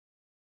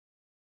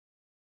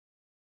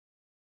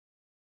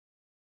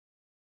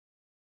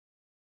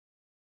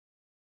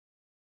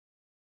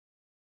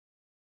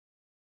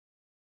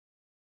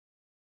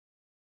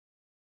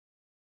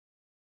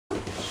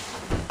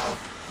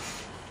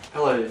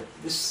Hello,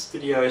 this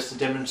video is to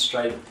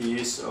demonstrate the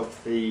use of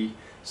the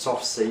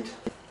Softseat.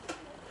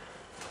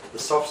 The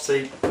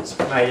Softseat is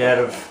made out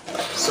of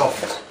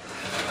soft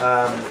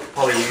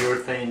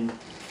polyurethane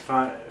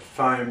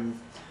foam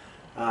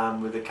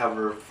with a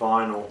cover of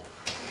vinyl.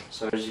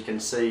 So as you can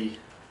see,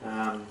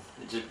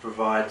 it just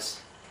provides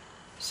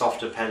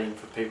softer padding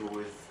for people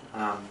with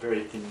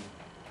very thin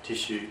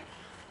tissue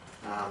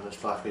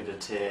that's likely to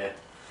tear.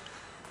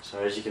 So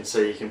as you can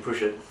see, you can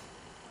push it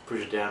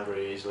down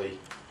very easily.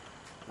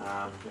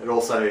 It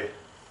also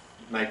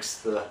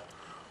makes the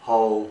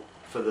hole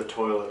for the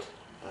toilet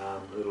a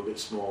little bit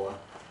smaller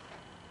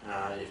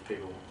if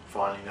people are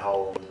finding the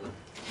hole in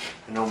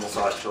a normal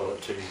sized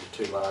toilet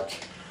too large.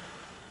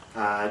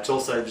 It's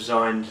also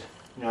designed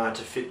to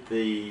fit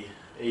the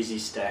Easy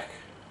Stack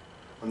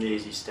on the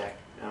Easy Stack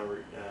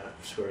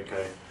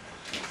Swereco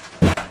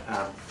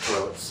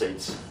toilet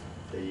seats.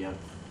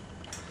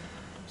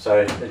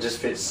 So it just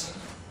fits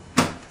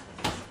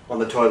on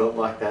the toilet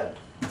like that.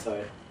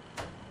 So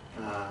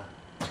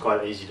it's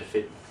quite easy to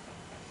fit,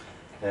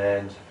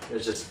 and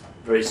it's just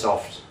very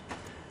soft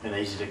and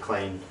easy to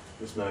clean.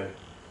 There's no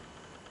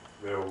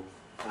real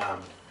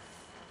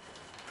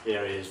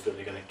areas that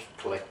are going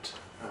to collect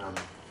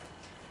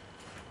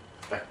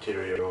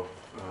bacteria or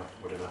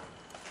whatever.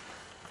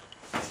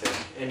 So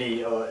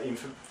any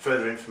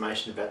further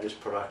information about this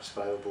product is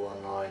available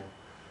online,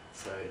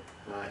 so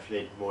if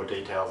you need more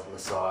details on the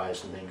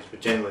size and things, but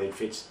generally it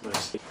fits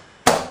mostly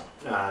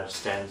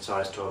standard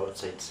size toilet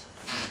seats.